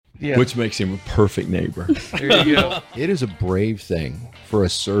which makes him a perfect neighbor. There you go. It is a brave thing for a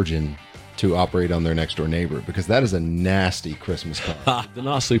surgeon to operate on their next door neighbor, because that is a nasty Christmas card. They're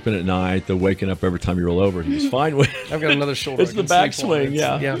not sleeping at night. They're waking up every time you roll over. He's fine with it. I've got another shoulder. It's I the can sleep on.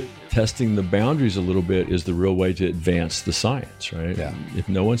 backswing, yeah. Testing the boundaries a little bit is the real way to advance the science, right? Yeah. If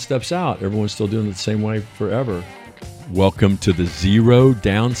no one steps out, everyone's still doing it the same way forever. Welcome to the Zero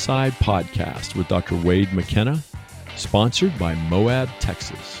Downside Podcast with Dr. Wade McKenna, sponsored by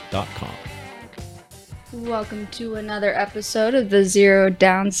MOABTexas.com. Welcome to another episode of the Zero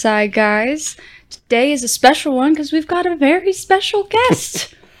Downside, guys. Today is a special one because we've got a very special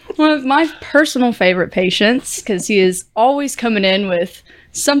guest. One of my personal favorite patients, because he is always coming in with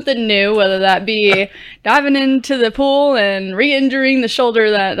something new, whether that be diving into the pool and re-injuring the shoulder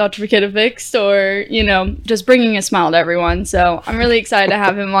that Dr. McKenna fixed, or, just bringing a smile to everyone. So I'm really excited to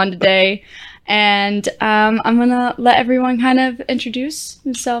have him on today. And I'm going to let everyone kind of introduce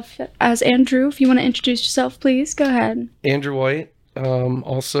himself as Andrew. If you want to introduce yourself, please go ahead. Andrew White,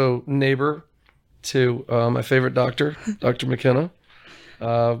 also neighbor to my favorite doctor, Dr. McKenna.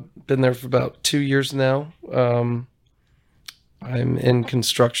 Been there for about 2 years now. I'm in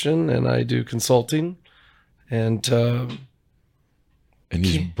construction and I do consulting. And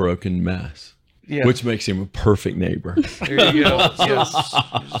he's a broken mess. Yeah. Which makes him a perfect neighbor. There you go. Yes.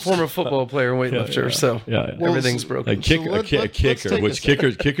 Former football player and weightlifter, so everything's broken.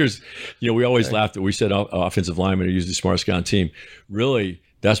 Kickers, we always laughed that we said offensive linemen are usually the smartest guy on the team. Really,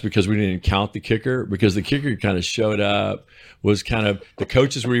 that's because we didn't count the kicker, because the kicker kind of showed up, the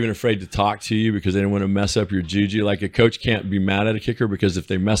coaches were even afraid to talk to you because they didn't want to mess up your juju. Like, a coach can't be mad at a kicker because if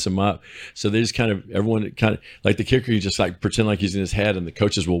they mess him up, so they just everyone like the kicker, you just like pretend like he's in his head and the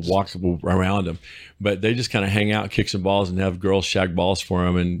coaches will walk around him, but they just kind of hang out, kick some balls and have girls shag balls for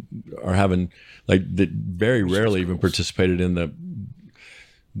him, and are having very rarely even participated in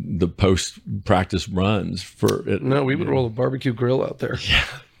the post practice runs for it. No, we would roll a barbecue grill out there. Yeah.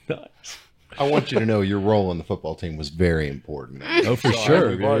 Nice. I want you to know your role on the football team was very important. Oh, for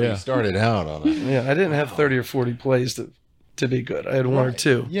sure. We've already started out on it. Yeah, I didn't have 30 or 40 plays to be good. I had one or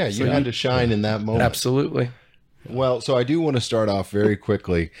two. Yeah, you had to shine in that moment. Absolutely. Well, so I do want to start off very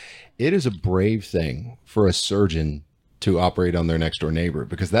quickly. It is a brave thing for a surgeon to operate on their next door neighbor,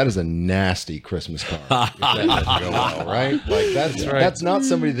 because that is a nasty Christmas card. If that doesn't go well, right? Like that's not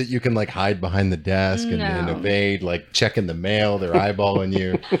somebody that you can hide behind the desk and evade, checking the mail, they're eyeballing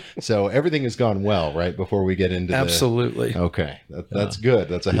you. So everything has gone well, right? Before we get into Absolutely. Okay. That's good.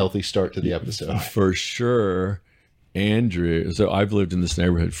 That's a healthy start to the episode. For sure. Andrew, so I've lived in this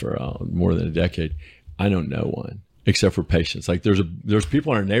neighborhood for more than a decade. I don't know one except for patients. Like, there's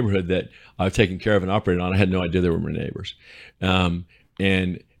people in our neighborhood that I've taken care of and operated on. I had no idea they were my neighbors. And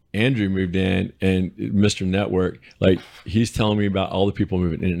Andrew moved in, and Mr. Network, he's telling me about all the people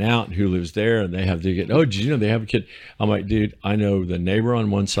moving in and out and who lives there, and they get, oh, did you know they have a kid? I'm like, dude, I know the neighbor on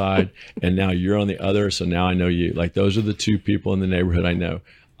one side and now you're on the other. So now I know you. Those are the two people in the neighborhood I know.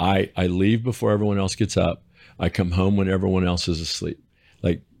 I leave before everyone else gets up. I come home when everyone else is asleep.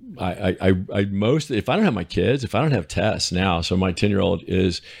 If I don't have my kids, if I don't have tests now, so my 10-year-old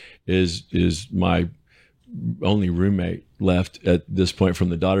is my only roommate left at this point from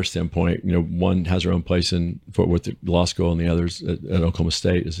the daughter standpoint. One has her own place in Fort Worth law school, and the other's at Oklahoma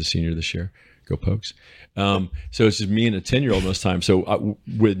State as a senior this year. Go Pokes. So it's just me and a 10-year-old most times. So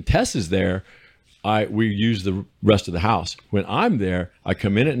when Tess is there, we use the rest of the house. When I'm there, I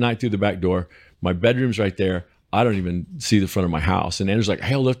come in at night through the back door. My bedroom's right there. I don't even see the front of my house. And Andrew's like,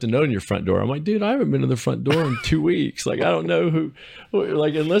 hey, I'll lift a note on your front door. I'm like, dude, I haven't been to the front door in 2 weeks. I don't know who,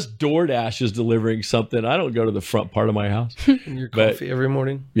 unless DoorDash is delivering something, I don't go to the front part of my house. And your coffee every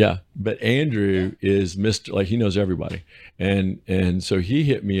morning? Yeah. But Andrew is Mr. He knows everybody. And so he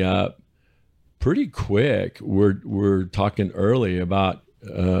hit me up pretty quick. We're talking early about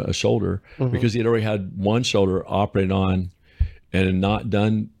a shoulder, because he had already had one shoulder operated on and not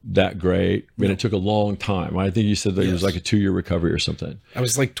done that great. I mean, it took a long time. I think you said that it was a 2-year recovery or something. I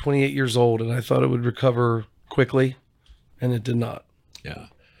was 28 years old, and I thought it would recover quickly, and it did not. Yeah.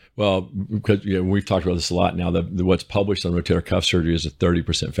 Well, because we've talked about this a lot now. What's published on rotator cuff surgery is a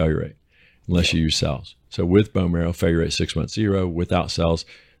 30% failure rate, unless you use cells. So with bone marrow, failure rate 6 months 0. Without cells,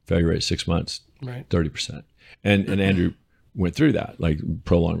 failure rate 6 months 30%. And Andrew went through that,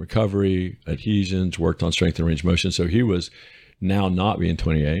 prolonged recovery, adhesions, worked on strength and range of motion. So he was now not being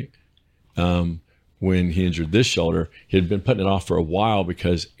 28. When he injured this shoulder, he had been putting it off for a while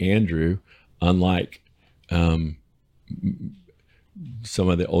because Andrew, unlike some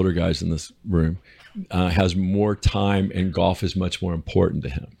of the older guys in this room, has more time, and golf is much more important to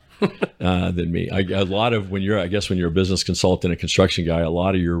him. than me. A lot of when you're a business consultant, a construction guy, a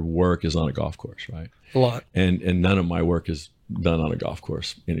lot of your work is on a golf course, right? A lot. And none of my work is done on a golf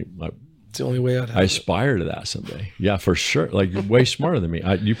course. It's the only way I aspire to that someday. Yeah, for sure. Like, you're way smarter than me.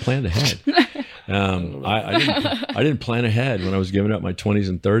 You planned ahead. I didn't plan ahead when I was giving up my 20s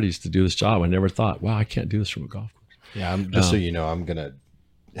and 30s to do this job. I never thought, wow, I can't do this from a golf course. Yeah, just so you know, I'm gonna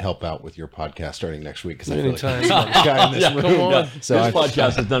help out with your podcast starting next week because I feel Anytime. like I'm the guy in this room. Come on. So His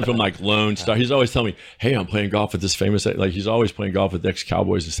podcast is done from like Lone Star. He's always telling me, "Hey, I'm playing golf with this famous." Like, he's always playing golf with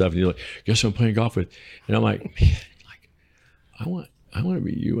ex-Cowboys and stuff. And he's like, "Guess who I'm playing golf with?" And I'm like, "Man, I want to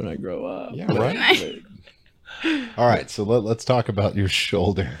be you when I grow up." Yeah, right. All right, so let's talk about your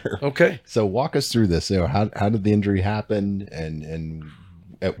shoulder. Okay. So walk us through this. How did the injury happen, and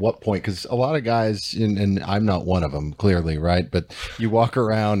at what point? Because a lot of guys, and I'm not one of them, clearly, right? But you walk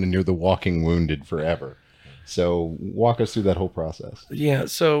around and you're the walking wounded forever. So walk us through that whole process. Yeah.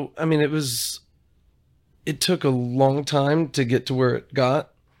 So, I mean, it took a long time to get to where it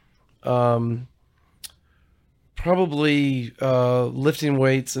got. Probably lifting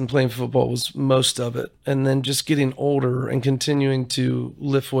weights and playing football was most of it. And then just getting older and continuing to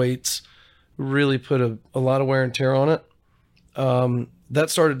lift weights really put a lot of wear and tear on it. That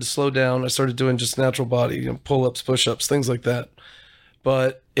started to slow down. I started doing just natural body, pull-ups, push-ups, things like that.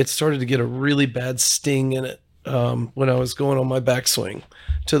 But it started to get a really bad sting in it when I was going on my backswing,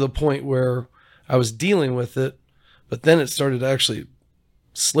 to the point where I was dealing with it, but then it started to actually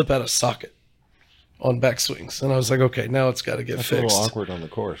slip out of socket on backswings. And I was like, okay, now it's got to get fixed. A little awkward on the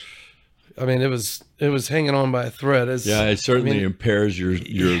course. I mean, it was hanging on by a thread. It certainly impairs your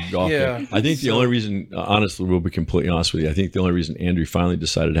golf game. I think the only reason, honestly, we'll be completely honest with you, I think the only reason Andrew finally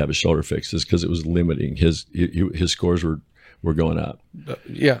decided to have his shoulder fixed is because it was limiting. His scores were going up.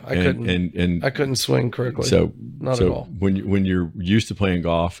 I couldn't swing correctly. Not at all. When you're used to playing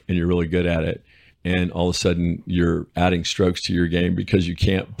golf and you're really good at it, and all of a sudden you're adding strokes to your game because you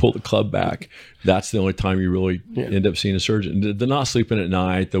can't pull the club back, that's the only time you really end up seeing a surgeon. The not sleeping at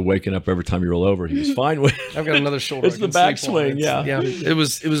night, the waking up every time you roll over, he was fine with. I've got another shoulder. It's the backswing, yeah. It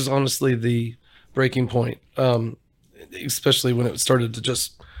was honestly the breaking point, especially when it started to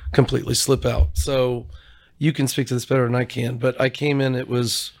just completely slip out. So you can speak to this better than I can, but I came in, it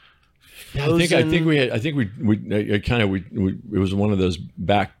was frozen. I think it was one of those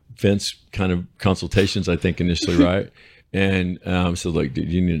back fence kind of consultations, I think, initially, right? And so like, do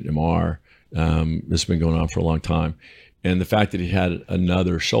you need an MR? This has been going on for a long time. And the fact that he had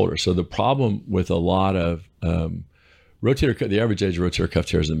another shoulder. So the problem with a lot of the average age of rotator cuff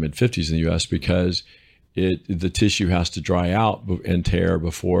tears in the mid-50s in the U.S. because the tissue has to dry out and tear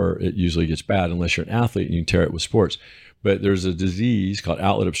before it usually gets bad, unless you're an athlete and you can tear it with sports. But there's a disease called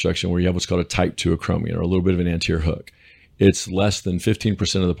outlet obstruction where you have what's called a type 2 acromion, or a little bit of an anterior hook. It's less than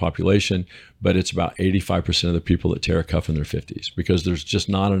 15% of the population, but it's about 85% of the people that tear a cuff in their 50s, because there's just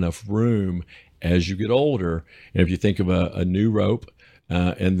not enough room as you get older. And if you think of a new rope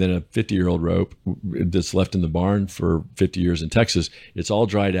and then a 50-year-old rope that's left in the barn for 50 years in Texas, it's all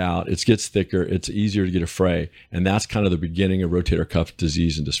dried out, it gets thicker, it's easier to get a fray. And that's kind of the beginning of rotator cuff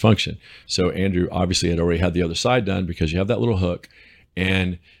disease and dysfunction. So Andrew obviously had already had the other side done, because you have that little hook,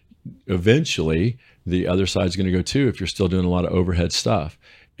 and eventually the other side's going to go too if you're still doing a lot of overhead stuff.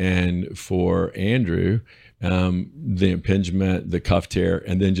 And for Andrew, the impingement, the cuff tear,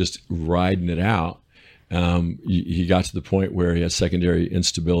 and then just riding it out, he got to the point where he had secondary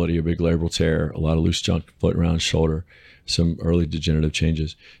instability, a big labral tear, a lot of loose junk floating around his shoulder, some early degenerative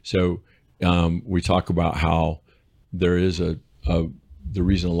changes. So we talk about how there is the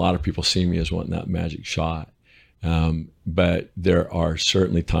reason a lot of people see me as wanting that magic shot. But there are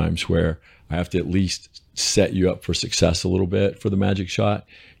certainly times where I have to at least set you up for success a little bit for the magic shot.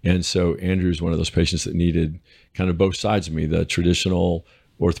 And so Andrew's one of those patients that needed kind of both sides of me, the traditional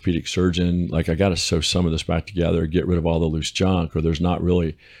orthopedic surgeon, like, I got to sew some of this back together, get rid of all the loose junk, or there's not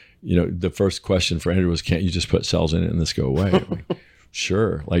really, the first question for Andrew was, can't you just put cells in it and this go away? Like,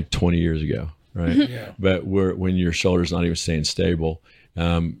 sure, like 20 years ago, right? Yeah. But when your shoulder's not even staying stable,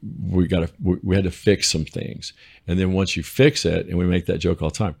 we had to fix some things. And then once you fix it, and we make that joke all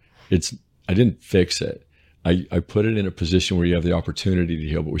the time, I didn't fix it. I put it in a position where you have the opportunity to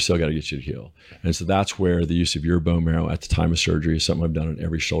heal, but we still got to get you to heal. And so that's where the use of your bone marrow at the time of surgery is something I've done on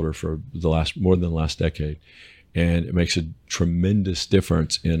every shoulder for more than the last decade. And it makes a tremendous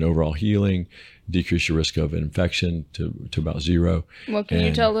difference in overall healing, decrease your risk of infection to about zero. Well, can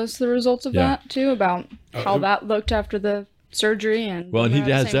you tell us the results of that too, about how that looked after the surgery? And well, and he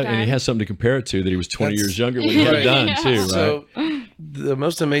has that, and he has something to compare it to, that he was 20 years younger when he had it done too, right? So the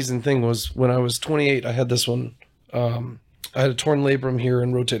most amazing thing was when I was 28, I had this one I had a torn labrum here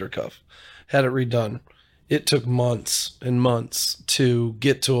and rotator cuff, had it redone. It took months and months to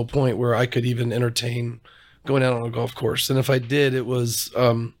get to a point where I could even entertain going out on a golf course. And if I did, it was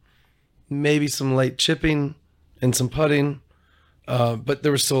maybe some light chipping and some putting, but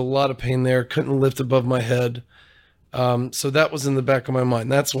there was still a lot of pain there. Couldn't lift above my head. So that was in the back of my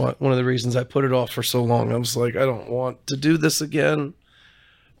mind. That's one of the reasons I put it off for so long. I was like, I don't want to do this again.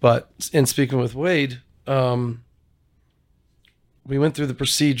 But in speaking with Wade, we went through the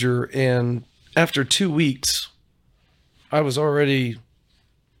procedure, and after 2 weeks, I was already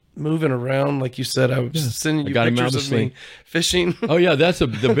moving around. Like you said, I was sending you pictures of me fishing. Oh yeah, that's the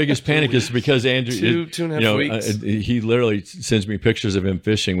biggest panic is because Andrew, two and a half weeks. He literally sends me pictures of him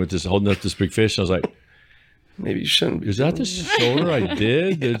fishing with this holding up this big fish. And I was like, maybe you shouldn't be. Is that the shoulder I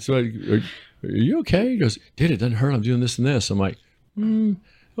did? It's like, are you okay? He goes, dude, it doesn't hurt. I'm doing this and this. I'm like,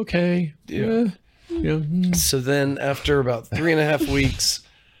 okay. Yeah. So then after about 3.5 weeks,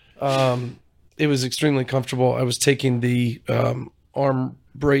 it was extremely comfortable. I was taking the arm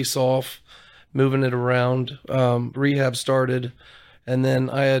brace off, moving it around. Rehab started, and then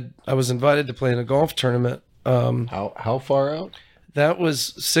I was invited to play in a golf tournament. How far out? That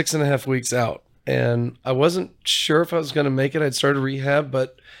was 6.5 weeks out, and I wasn't sure if I was going to make it. I'd started rehab,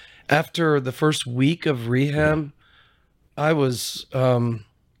 but after the first week of rehab, I was, from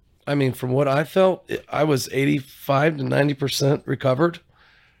what I felt, I was 85 to 90% recovered.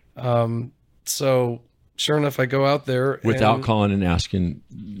 So sure enough, I go out there without calling and asking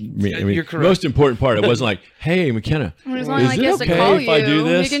me. You're correct. Most important part, it wasn't like, "Hey, McKenna, There's is only like it yes to okay call if I do you.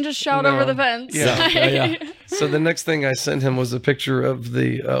 this?" You can just shout over the fence. Yeah. So the next thing I sent him was a picture of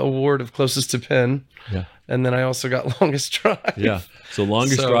the award of closest to pin. Yeah. And then I also got longest drive. Yeah. So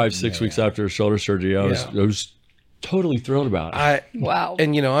longest drive 6 weeks after shoulder surgery. I was totally thrilled about it. Wow.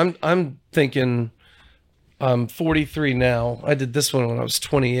 And I'm thinking, I'm 43 now. I did this one when I was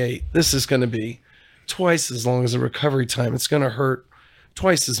 28. This is going to be twice as long as the recovery time. It's going to hurt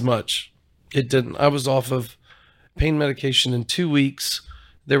twice as much. It didn't. I was off of pain medication in 2 weeks.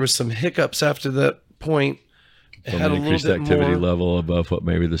 There was some hiccups after that point. It had a little increased bit activity more level above what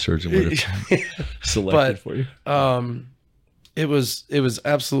maybe the surgeon would have selected for you. It was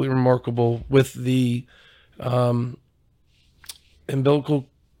absolutely remarkable with the umbilical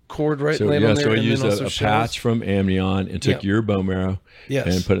cord right laying on there. So I and used then a also patch from amnion and took your bone marrow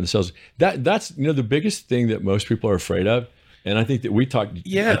and put it in the cells. That's the biggest thing that most people are afraid of. And I think that we talked,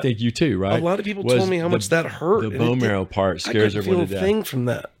 I think you too, right? A lot of people told me how much that hurt. The bone marrow part scares everyone to death. I didn't feel a thing from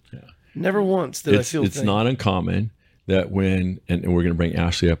that. Never once did I feel a thing. It's not uncommon that when, and we're going to bring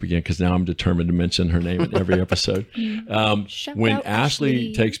Ashley up again because now I'm determined to mention her name in every episode. When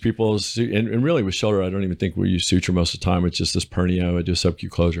Ashley takes people's, and really with shoulder, I don't even think we use suture most of the time. It's just this pernio. I do a subQ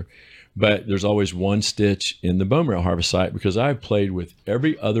closure. But there's always one stitch in the bone marrow harvest site because I've played with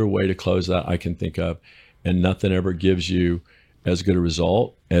every other way to close that I can think of, and nothing ever gives you as good a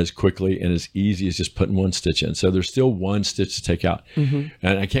result as quickly and as easy as just putting one stitch in. So there's still one stitch to take out. And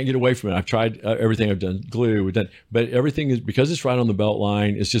I can't get away from it. I've tried everything. I've done glue, we've done, but everything is, because it's right on the belt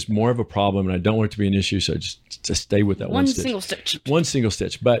line, it's just more of a problem, and I don't want it to be an issue. So just stay with that one stitch. One single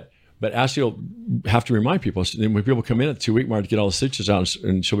stitch. But Ashley will have to remind people. So then when people come in at the 2 week mark to get all the stitches out,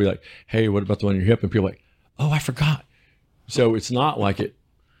 and she'll be like, "Hey, what about the one in your hip?" And people are like, "Oh, I forgot." So it's not like it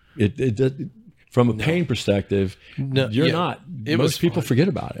from a pain perspective, you're not. Most people forget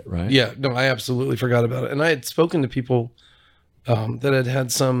about it, right? Yeah, no, I absolutely forgot about it. And I had spoken to people that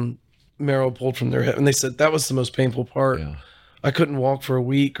had some marrow pulled from their hip, and they said that was the most painful part. Yeah. I couldn't walk for a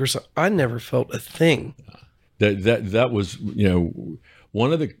week or so. I never felt a thing. That was,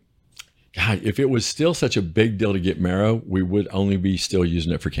 one of the, God, if it was still such a big deal to get marrow, we would only be still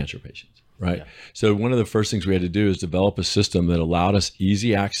using it for cancer patients. Right. Yeah. So one of the first things we had to do is develop a system that allowed us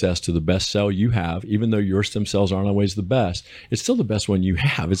easy access to the best cell you have. Even though your stem cells aren't always the best, it's still the best one you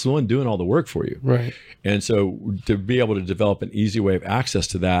have. It's the one doing all the work for you. Right. And so to be able to develop an easy way of access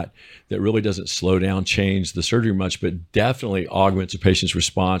to that really doesn't slow down, change the surgery much, but definitely augments a patient's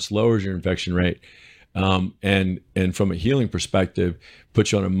response, lowers your infection rate. And from a healing perspective,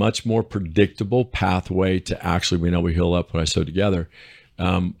 puts you on a much more predictable pathway to actually being able to heal up what I sewed together.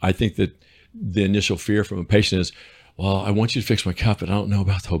 I think that the initial fear from a patient is, well, I want you to fix my cup, but I don't know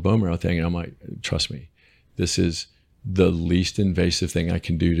about the whole bone marrow thing. And I'm like, trust me, this is the least invasive thing I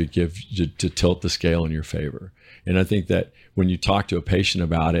can do to tilt the scale in your favor. And I think that when you talk to a patient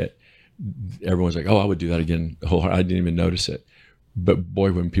about it, everyone's like, oh, I would do that again. I didn't even notice it. But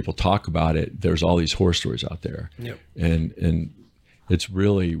boy, when people talk about it, there's all these horror stories out there. Yep. And it's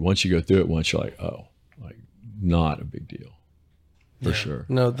really, once you go through it once, you're like, oh, like not a big deal. For sure.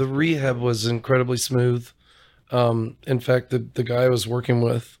 No, the rehab was incredibly smooth. In fact, the guy I was working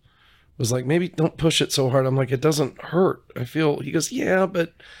with was like, maybe don't push it so hard. I'm like, it doesn't hurt. He goes, yeah,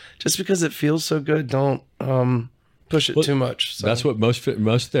 but just because it feels so good, don't push it too much. So. That's what most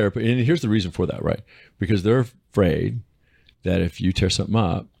therapists, and here's the reason for that, right? Because they're afraid that if you tear something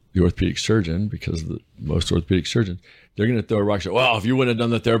up, the orthopedic surgeon, because most orthopedic surgeons, they're going to throw a rock. Well, if you wouldn't have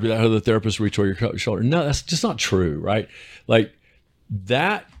done the therapy, that the therapist would retore your shoulder. No, that's just not true, right? Like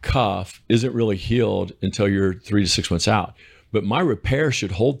that cuff isn't really healed until you're 3 to 6 months out. But my repair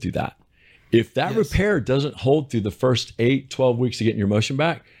should hold through that. If that repair doesn't hold through the first 8, 12 weeks to getting your motion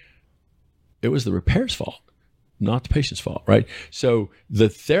back, it was the repair's fault, not the patient's fault, right? So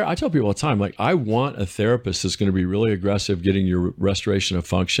I tell people all the time, like, I want a therapist that's going to be really aggressive getting your restoration of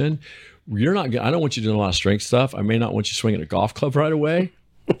function. I don't want you doing a lot of strength stuff. I may not want you swinging a golf club right away,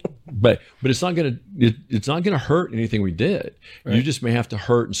 but it's not going to hurt anything we did. Right. You just may have to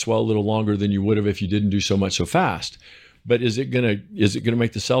hurt and swell a little longer than you would have if you didn't do so much so fast. But is it going to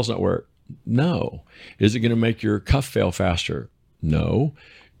make the cells not work? No. Is it going to make your cuff fail faster? No.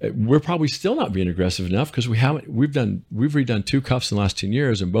 We're probably still not being aggressive enough because we've redone 2 cuffs in the last 10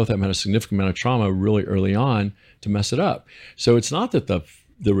 years, and both of them had a significant amount of trauma really early on to mess it up. So it's not that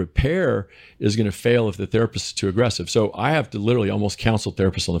the repair is going to fail if the therapist is too aggressive. So I have to literally almost counsel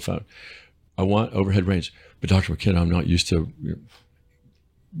therapists on the phone. I want overhead range, but Dr. McKenna, I'm not used to.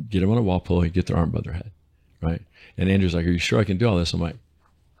 Get them on a wall pulley, get their arm above their head, right? And Andrew's like, are you sure I can do all this? I'm like,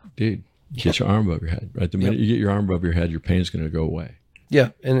 dude, get your arm above your head, right? The minute you get your arm above your head, your pain is going to go away.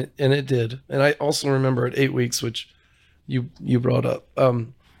 Yeah, and it did. And I also remember at 8 weeks, which you brought up,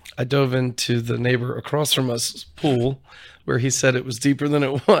 I dove into the neighbor across from us pool where he said it was deeper than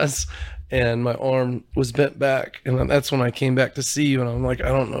it was, and my arm was bent back. And that's when I came back to see you, and I'm like, I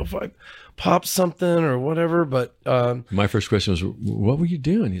don't know if I popped something or whatever, but my first question was, what were you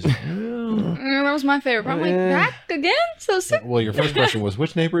doing? He's like, that was my favorite part. I'm like, back again? So sick. Well, your first question was,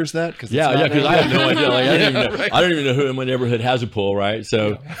 which neighbor is that? Because I have no idea. Like, I don't even know who in my neighborhood has a pool, right?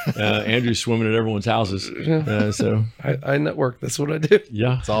 So Andrew's swimming at everyone's houses. So I network. That's what I do.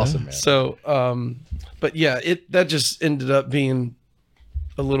 Yeah, it's awesome, man. So, but yeah, that just ended up being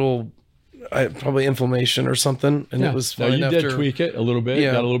a little. Probably inflammation or something, and it was fine. You did tweak it a little bit.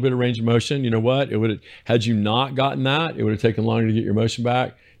 Yeah. Got a little bit of range of motion. You know what? It would have, had you not gotten that, it would have taken longer to get your motion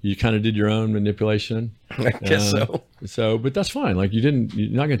back. You kind of did your own manipulation. I guess so. So, but that's fine. Like you're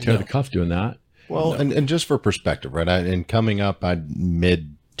not going to tear the cuff doing that. Well, and just for perspective, right? And coming up,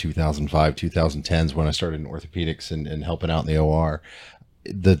 mid 2005, 2010s when I started in orthopedics and helping out in the OR.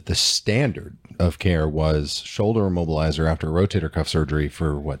 The standard of care was shoulder immobilizer after rotator cuff surgery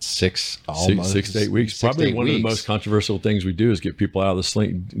for 6 to 8 weeks. Probably one of the most controversial things we do is get people out of the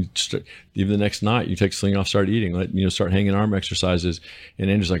sling. Even the next night, you take sling off, start eating, start hanging arm exercises.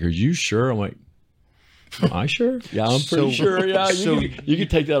 And Andrew's like, "Are you sure?" I'm like, "Am I sure? Yeah, I'm pretty sure. Yeah, you can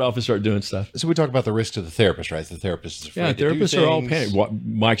take that off and start doing stuff." So we talk about the risk to the therapist, right? The therapist is afraid to do therapists are all panicked.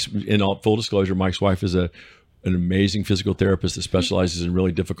 Mike's, in all full disclosure, Mike's wife is an amazing physical therapist that specializes in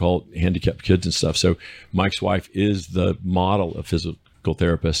really difficult handicapped kids and stuff. So Mike's wife is the model of physical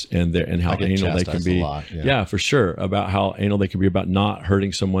therapists and how anal they can be. Yeah, for sure. About how anal they can be about not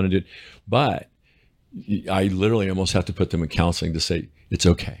hurting someone. But I literally almost have to put them in counseling to say, it's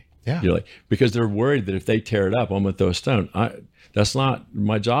okay. Yeah. Because they're worried that if they tear it up, I'm going to throw a stone. That's not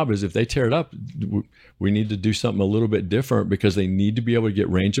my job. Is if they tear it up, we need to do something a little bit different because they need to be able to get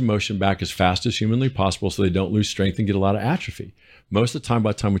range of motion back as fast as humanly possible so they don't lose strength and get a lot of atrophy. Most of the time,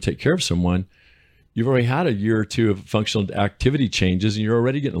 by the time we take care of someone, you've already had a year or two of functional activity changes and you're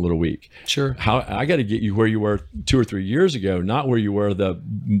already getting a little weak. Sure. I got to get you where you were 2 or 3 years ago, not where you were the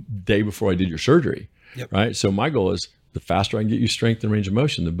day before I did your surgery. Yep. Right. So my goal is the faster I can get you strength and range of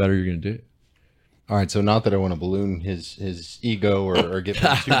motion, the better you're going to do. All right, so not that I want to balloon his ego or give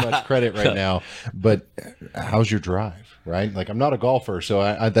him too much credit right now, but how's your drive, right? Like, I'm not a golfer, so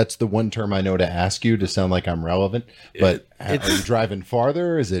I that's the one term I know to ask you to sound like I'm relevant. But are you driving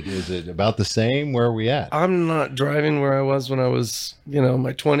farther? Is it about the same? Where are we at? I'm not driving where I was when I was,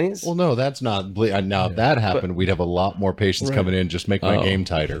 my 20s. Well, no, that's not. Now, if that happened, we'd have a lot more patients coming in. Just make my game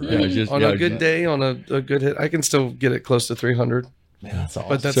tighter. Right? On a good day, on a good hit, I can still get it close to 300. Man, that's awesome.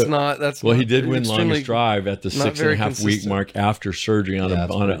 But that's well, he did win longest drive at the 6.5 week mark after surgery on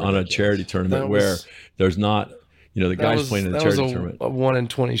a charity tournament where there's not, the guys playing in the charity tournament. A 1 in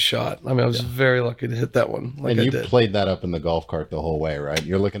 20 shot. I mean, I was very lucky to hit that one. And you played that up in the golf cart the whole way, right?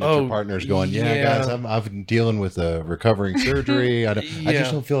 You're looking at your partners going, guys, I've been dealing with a recovering surgery. I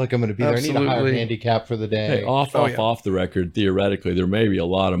just don't feel like I'm going to be there. Absolutely. I need a higher handicap for the day. Hey, off the record, theoretically, there may be a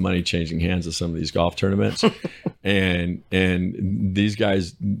lot of money changing hands at some of these golf tournaments. And these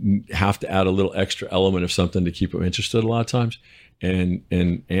guys have to add a little extra element of something to keep them interested a lot of times. And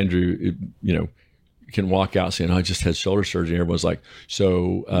Andrew, can walk out saying, I just had shoulder surgery. Everyone's like,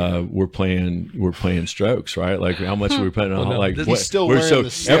 so we're playing strokes, right? Like, how much are we playing on? Like, he's still wearing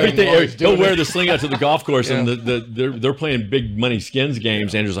the sling everything. while he's He'll doing wear it. the sling out to the golf course, and they're playing big money skins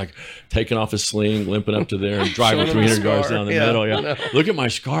games. Andrew's like taking off his sling, limping up to there, and driving 300 yards down the middle. Yeah, look at my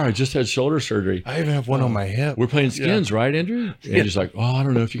scar. I just had shoulder surgery. I even have one on my hip. We're playing skins, right, Andrew? Andrew's like, I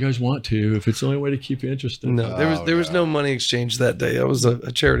don't know if you guys want to. If it's the only way to keep you interested. No, there was no money exchange that day. It was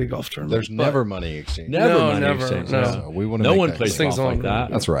a charity golf tournament. There's never money exchange. Never No, money never. exchange. No. So we want to. No one plays Things golf like on.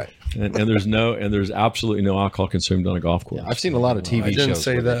 that. That's right. And there's absolutely no alcohol consumed on a golf course. I've seen a lot of TV I didn't shows.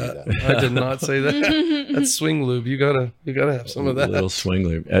 say where they do that. I did not say that. That's swing lube. You gotta have some of A that. little swing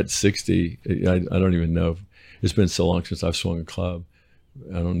lube. At 60, I don't even know. It's been so long since I've swung a club.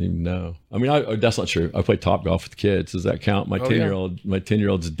 I don't even know. I mean, that's not true. I play top golf with kids. Does that count? My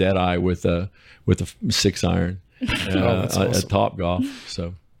 10-year-old's dead eye with a 6-iron that's awesome. at top golf.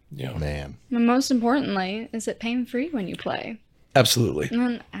 So Yeah, Man, And most importantly, is it pain-free when you play? absolutely.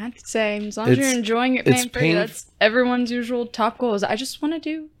 And I have to say, as long as you're It's- enjoying it it's pain-free, that's everyone's usual top goal. Is I just want to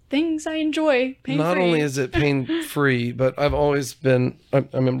do things I enjoy pain-free. Not only is it pain-free, but I've always been.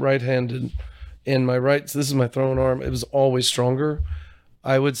 I'm right-handed, and my this is my throwing arm. It was always stronger.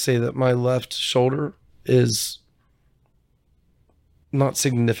 I would say that my left shoulder is not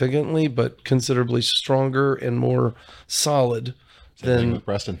significantly, but considerably stronger and more solid same thing than with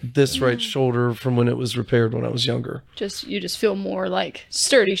Preston. this right shoulder from when it was repaired when I was younger. you just feel more like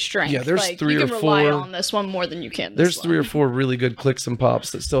sturdy strength. Yeah, there's like, 3 you or can rely 4 on this one more than you can. There's 3 or 4 really good clicks and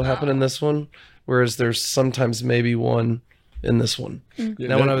pops that still happen in this one, whereas there's sometimes maybe one in this one.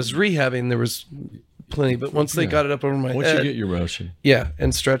 Now, when I was rehabbing, there was plenty, but once they got it up over my once head, you get your motion,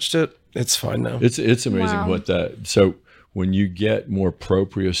 and stretched it, it's fine now. it's amazing Wow. what that. So when you get more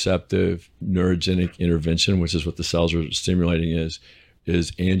proprioceptive neurogenic intervention, which is what the cells are stimulating, is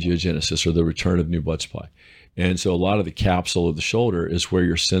angiogenesis, or the return of new blood supply. And so a lot of the capsule of the shoulder is where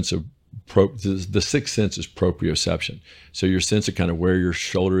your sense of the sixth sense is proprioception. So your sense of kind of where your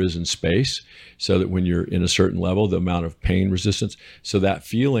shoulder is in space, so that when you're in a certain level, the amount of pain resistance. So that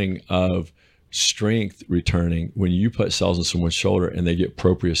feeling of strength returning, when you put cells in someone's shoulder and they get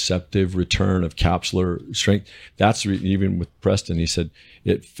proprioceptive return of capsular strength, that's even with Preston, he said,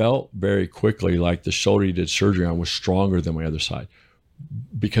 it felt very quickly like the shoulder he did surgery on was stronger than my other side,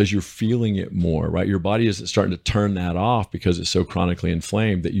 because you're feeling it more, right? Your body is starting to turn that off because it's so chronically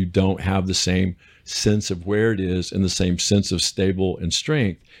inflamed that you don't have the same sense of where it is, and the same sense of stable and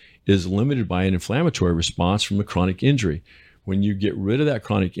strength is limited by an inflammatory response from a chronic injury. When you get rid of that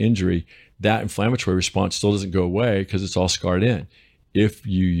chronic injury, that inflammatory response still doesn't go away because it's all scarred in. If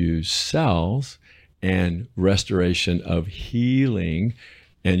you use cells and restoration of healing,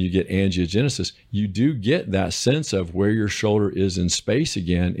 and you get angiogenesis, you do get that sense of where your shoulder is in space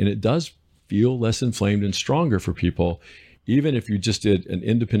again, and it does feel less inflamed and stronger for people. Even if you just did an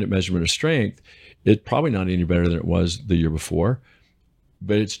independent measurement of strength, it's probably not any better than it was the year before,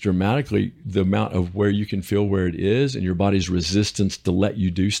 but it's dramatically, the amount of where you can feel where it is, and your body's resistance to let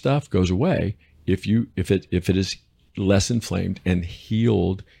you do stuff goes away if it is less inflamed and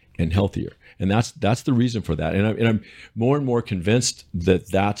healed and healthier. And that's the reason for that. And I'm more and more convinced that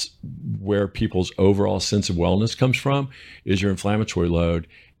that's where people's overall sense of wellness comes from, is your inflammatory load.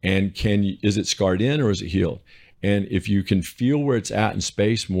 And is it scarred in or is it healed? And if you can feel where it's at in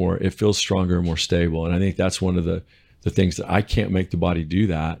space more, it feels stronger and more stable. And I think that's one of the things that I can't make the body do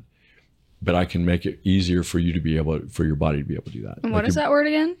that, but I can make it easier for your body to be able to do that. And what is that word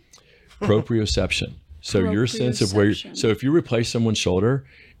again? Proprioception. So your sense of where, so if you replace someone's shoulder,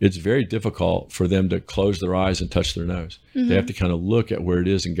 it's very difficult for them to close their eyes and touch their nose. Mm-hmm. They have to kind of look at where it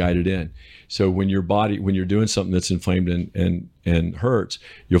is and guide it in. So when you're doing something that's inflamed and hurts,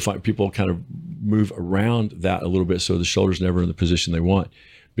 you'll find people kind of move around that a little bit, so the shoulder's never in the position they want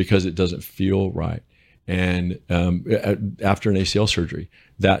because it doesn't feel right. And after an ACL surgery,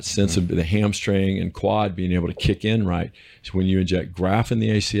 that sense of the hamstring and quad being able to kick in right. So when you inject graft in the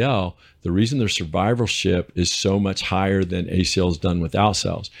ACL, the reason their survivorship is so much higher than ACLs done without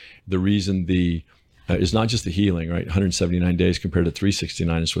cells, the reason is not just the healing, right? 179 days compared to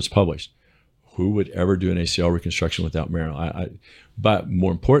 369 is what's published. Who would ever do an ACL reconstruction without marrow? But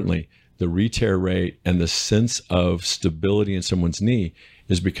more importantly, the re-tear rate and the sense of stability in someone's knee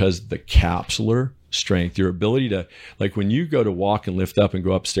is because the capsular strength, your ability to, like when you go to walk and lift up and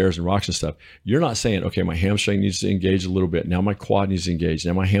go upstairs and rocks and stuff, you're not saying, okay, my hamstring needs to engage a little bit. Now my quad needs to engage.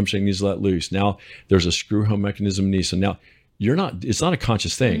 Now my hamstring needs to let loose. Now there's a screw home mechanism knee. So now it's not a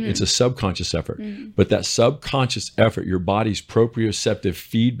conscious thing. It's a subconscious effort. But that subconscious effort, your body's proprioceptive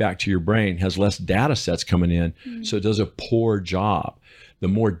feedback to your brain has less data sets coming in. So it does a poor job. The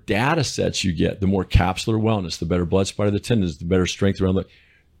more data sets you get, the more capsular wellness, the better blood supply to the tendons, the better strength around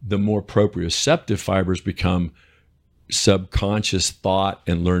the more proprioceptive fibers become subconscious thought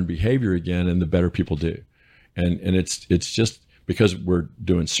and learned behavior again, and the better people do. And it's just because we're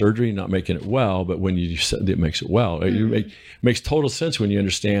doing surgery, not making it well, but when you said it makes it well. It makes total sense when you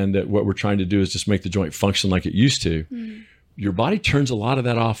understand that what we're trying to do is just make the joint function like it used to. Your body turns a lot of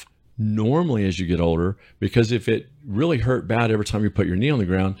that off normally as you get older, because if it really hurt bad every time you put your knee on the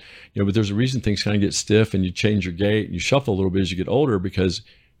ground, but there's a reason things kind of get stiff and you change your gait and you shuffle a little bit as you get older, because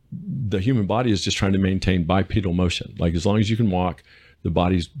the human body is just trying to maintain bipedal motion. Like as long as you can walk, the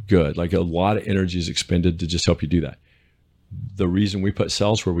body's good. Like a lot of energy is expended to just help you do that. The reason we put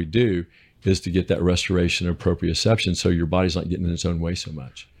cells where we do is to get that restoration of proprioception, so your body's not getting in its own way so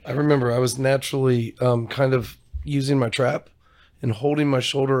much. I remember I was naturally kind of using my trap and holding my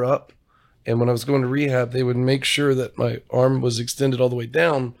shoulder up. And when I was going to rehab, they would make sure that my arm was extended all the way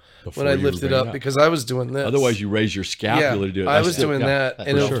down when I lifted up, because I was doing this. Otherwise, you raise your scapula to do it. I was doing that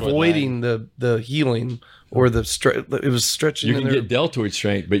and avoiding the healing or it was stretching. You can get deltoid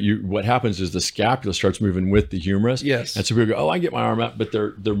strength, but what happens is the scapula starts moving with the humerus. Yes. And so people go, oh, I get my arm up, but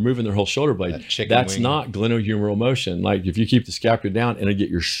they're moving their whole shoulder blade. That's not glenohumeral motion. Like if you keep the scapula down and get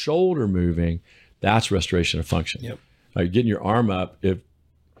your shoulder moving, that's restoration of function. Yep. Like getting your arm up, it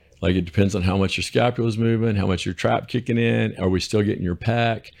depends on how much your scapula is moving, how much your trap kicking in. Are we still getting your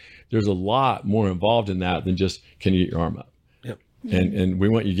pec? There's a lot more involved in that than just, can you get your arm up? Yep. And we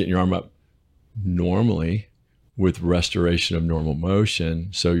want you getting your arm up normally with restoration of normal motion,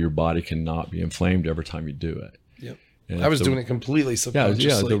 so your body cannot be inflamed every time you do it. Yep. And I was doing it completely subconsciously.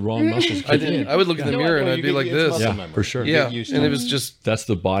 Yeah, the wrong muscles. I would look in the mirror and I'd be like this. Yeah, for sure. Yeah, and it was just... That's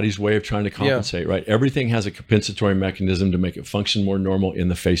the body's way of trying to compensate, right? Everything has a compensatory mechanism to make it function more normal in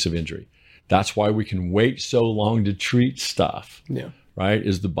the face of injury. That's why we can wait so long to treat stuff. Yeah. Right?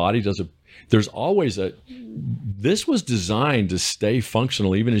 Is the body there's always this was designed to stay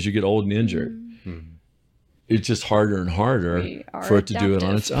functional even as you get old and injured. It's just harder and harder for it to do it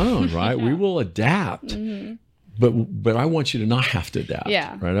on its own, right? We will adapt. But I want you to not have to adapt.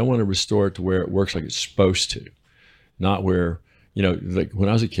 Yeah. Right. I want to restore it to where it works like it's supposed to. Not where, like when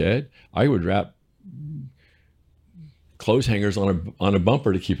I was a kid, I would wrap clothes hangers on a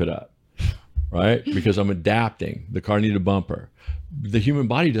bumper to keep it up. Right? Because I'm adapting. The car needed a bumper. The human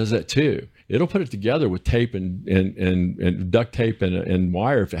body does that too. It'll put it together with tape and duct tape and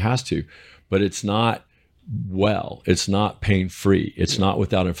wire if it has to, but it's not it's not pain-free. It's not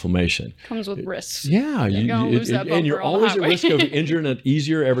without inflammation. Comes with risks. Yeah. And you're always at risk of injuring it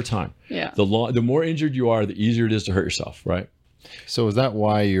easier every time. Yeah. The more injured you are, the easier it is to hurt yourself, right? So is that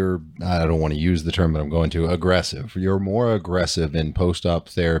why you're, I don't want to use the term, but I'm going to, aggressive? You're more aggressive in post-op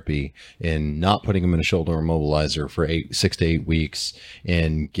therapy, in not putting them in a shoulder immobilizer for 6 to 8 weeks,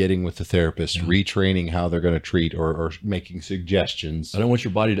 and getting with the therapist, retraining how they're going to treat or making suggestions. I don't want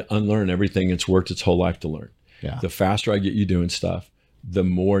your body to unlearn everything it's worked its whole life to learn. Yeah. The faster I get you doing stuff, the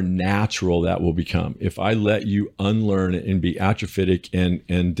more natural that will become. If I let you unlearn it and be atrophitic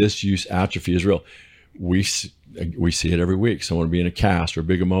and disuse atrophy is real, we see it every week. Someone will be in a cast or a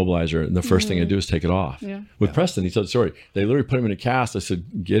big immobilizer, and the first thing I do is take it off. Yeah. With Preston, he told the story. They literally put him in a cast. I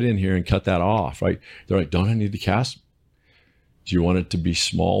said, get in here and cut that off, right? They're like, don't I need the cast? Do you want it to be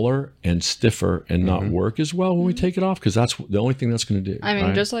smaller and stiffer and not work as well when we take it off? Because that's the only thing that's going to do. I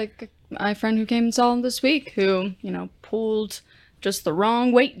mean, just like my friend who came and saw him this week, who, pulled just the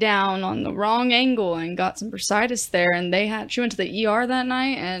wrong weight down on the wrong angle and got some bursitis there, and she went to the ER that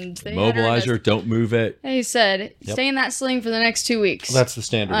night, and they mobilizer, don't move it. He said, stay in that sling for the next 2 weeks. Well, that's the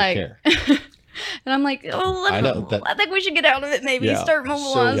standard of care. And I'm like, I think we should get out of it, maybe start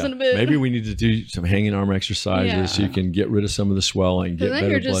mobilizing a bit. Maybe we need to do some hanging arm exercises so you can get rid of some of the swelling, get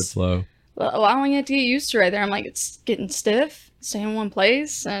better blood flow. Allowing it to get used to right there. I'm like, it's getting stiff, stay in one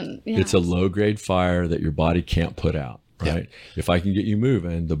place. And it's a low grade fire that your body can't put out. Right. Yeah. If I can get you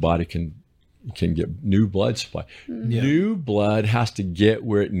moving, the body can get new blood supply. Yeah. New blood has to get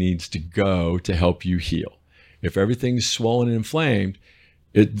where it needs to go to help you heal. If everything's swollen and inflamed,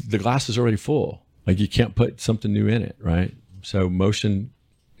 the glass is already full. Like you can't put something new in it, right? So motion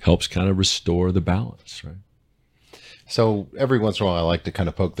helps kind of restore the balance, right? So every once in a while, I like to kind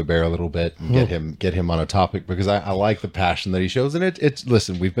of poke the bear a little bit and get him on a topic, because I like the passion that he shows. And it's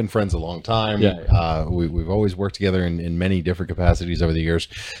listen, we've been friends a long time. Yeah. We've always worked together in many different capacities over the years.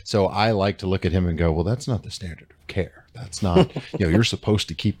 So I like to look at him and go, well, that's not the standard of care. That's not, you're supposed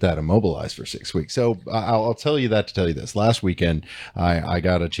to keep that immobilized for 6 weeks. So I'll tell you that to tell you this. Last weekend, I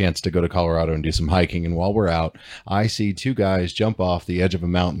got a chance to go to Colorado and do some hiking. And while we're out, I see two guys jump off the edge of a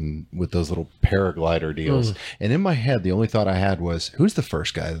mountain with those little paraglider deals. And in my head, the only thought I had was, who's the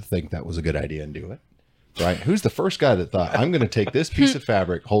first guy to think that was a good idea and do it? Right? Who's the first guy that thought, I'm going to take this piece of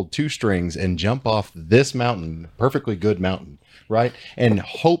fabric, hold 2 strings, and jump off this mountain, perfectly good mountain, right? And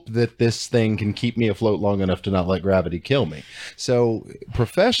hope that this thing can keep me afloat long enough to not let gravity kill me. So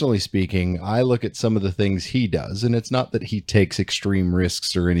professionally speaking, I look at some of the things he does, and it's not that he takes extreme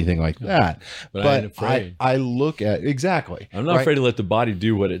risks or anything like that. But I ain't afraid. I look at, exactly. I'm not afraid to let the body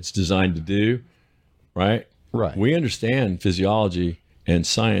do what it's designed to do, right? Right. We understand physiology and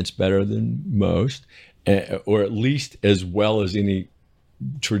science better than most, or at least as well as any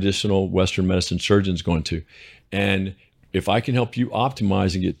traditional Western medicine surgeon's going to. And if I can help you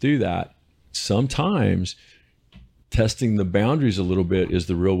optimize and get through that, sometimes testing the boundaries a little bit is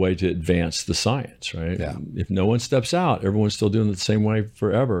the real way to advance the science, right? Yeah. If no one steps out, everyone's still doing it the same way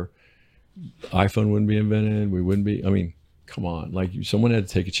forever. iPhone wouldn't be invented. We wouldn't be, come on, like someone had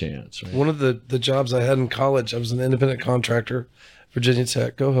to take a chance, right? One of the jobs I had in college, I was an independent contractor, Virginia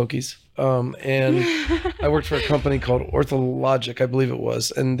Tech, go Hokies. And I worked for a company called Orthologic, I believe it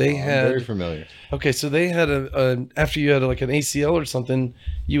was. And they had, very familiar. Okay, so they had after you had like an ACL or something,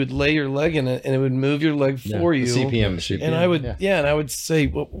 you would lay your leg in it and it would move your leg for you. The CPM machine. And I would, and I would say,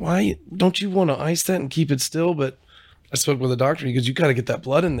 well, why don't you want to ice that and keep it still? But I spoke with a doctor. He goes, you got to get that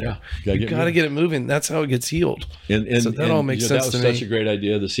blood in there. You got to get it moving. That's how it gets healed. And so that all makes sense to me. That was such a great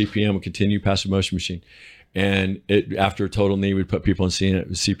idea. The CPM, a continued passive motion machine. And after a total knee, we'd put people on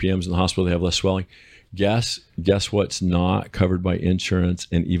CPMs in the hospital. They have less swelling. Guess what's not covered by insurance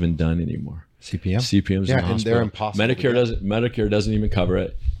and even done anymore? CPMs in the hospital. And they're impossible. Medicare doesn't even cover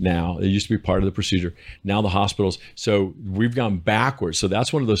it now. It used to be part of the procedure. Now the hospitals. So we've gone backwards. So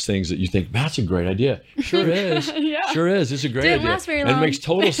that's one of those things that you think, that's a great idea. Sure is. Sure is. It's a great idea. Last very long. And it makes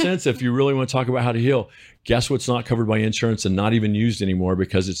total sense if you really want to talk about how to heal. Guess what's not covered by insurance and not even used anymore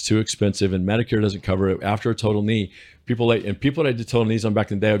because it's too expensive and Medicare doesn't cover it. After a total knee, people that I did total knees on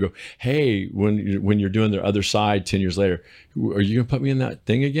back in the day, I'll go, hey, when you're doing their other side 10 years later, are you going to put me in that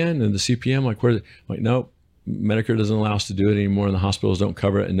thing again? And the CPM, like, where's it? I'm like, no, Medicare doesn't allow us to do it anymore and the hospitals don't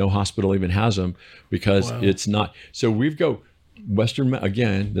cover it and no hospital even has them because it's not. So we've go Western,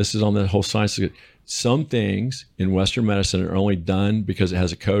 again, this is on the whole science. Some things in Western medicine are only done because it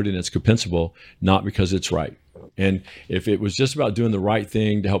has a code and it's compensable, not because it's right. And if it was just about doing the right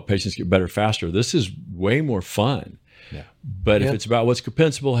thing to help patients get better faster, this is way more fun. Yeah. But if it's about what's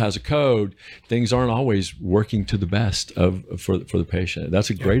compensable, has a code, things aren't always working to the best for the patient.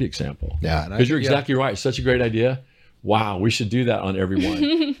 That's a great example. Yeah. Because you're exactly right. It's such a great idea. Wow, we should do that on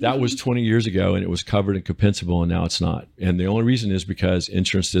everyone. That was 20 years ago and it was covered and compensable and now it's not. And the only reason is because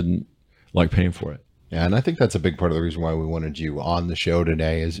insurance didn't like paying for it. Yeah, and I think that's a big part of the reason why we wanted you on the show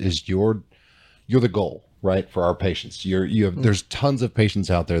today is you're the goal, right, for our patients. There's tons of patients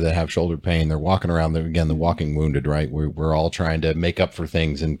out there that have shoulder pain. They're walking around, the walking wounded, right? We're all trying to make up for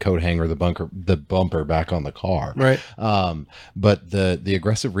things and coat hanger the bumper back on the car, right? But the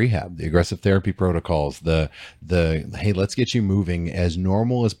aggressive rehab, the aggressive therapy protocols, the hey, let's get you moving as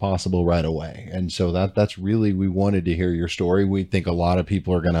normal as possible right away. And so that's really, we wanted to hear your story. We think a lot of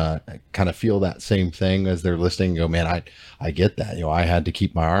people are gonna kind of feel that same thing as they're listening and go, man, I get that. I had to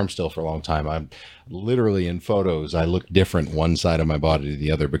keep my arm still for a long time. I'm literally in photos, I look different one side of my body to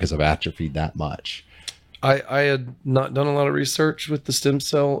the other because I've atrophied that much. I had not done a lot of research with the stem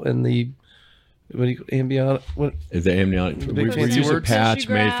cell and the amniotic. The amniotic. We use a patch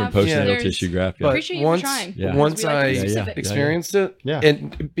made from postnatal tissue graft. But Appreciate you for trying. Once I specifics. experienced it,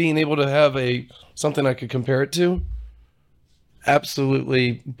 and being able to have something I could compare it to,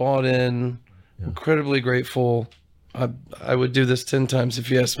 absolutely bought in, incredibly grateful. I would do this 10 times if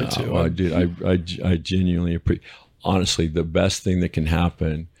you asked me to. Well, dude, I genuinely appreciate. Honestly, the best thing that can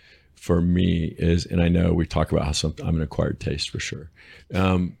happen for me is, and I know we talk about how I'm an acquired taste for sure,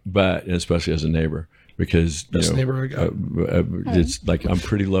 but and especially as a neighbor, because neighbor I got. It's like I'm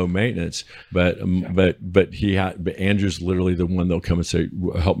pretty low maintenance, but Andrew's literally the one that'll come and say,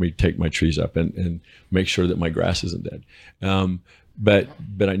 help me take my trees up and make sure that my grass isn't dead. But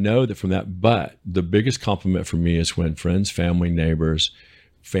I know that from that, but the biggest compliment for me is when friends, family, neighbors,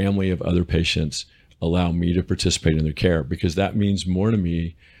 family of other patients allow me to participate in their care, because that means more to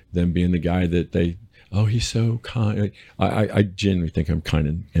me than being the guy that he's so kind. I genuinely think I'm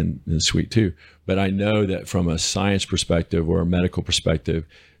kind and sweet too. But I know that from a science perspective or a medical perspective,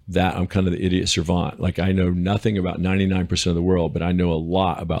 that I'm kind of the idiot savant. Like I know nothing about 99% of the world, but I know a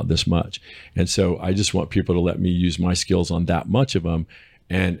lot about this much. And so I just want people to let me use my skills on that much of them.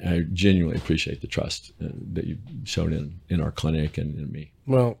 And I genuinely appreciate the trust that you've shown in our clinic and in me.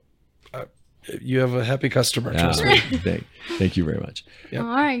 Well, you have a happy customer. Trust me. Thank you very much. Yep. All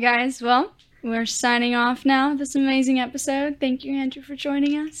right, guys. Well, we're signing off now. This amazing episode. Thank you, Andrew, for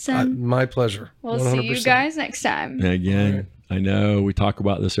joining us. My pleasure. We'll 100%. see you guys next time. And again, I know we talk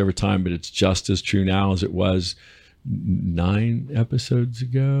about this every time, but it's just as true now as it was 9 episodes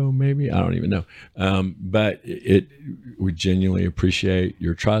ago, maybe. I don't even know. But we genuinely appreciate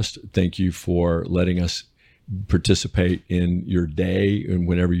your trust. Thank you for letting us participate in your day and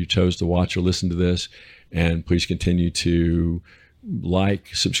whenever you chose to watch or listen to this. And please continue to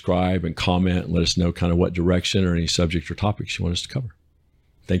like, subscribe, and comment, and let us know kind of what direction or any subject or topics you want us to cover.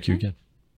 Thank you again.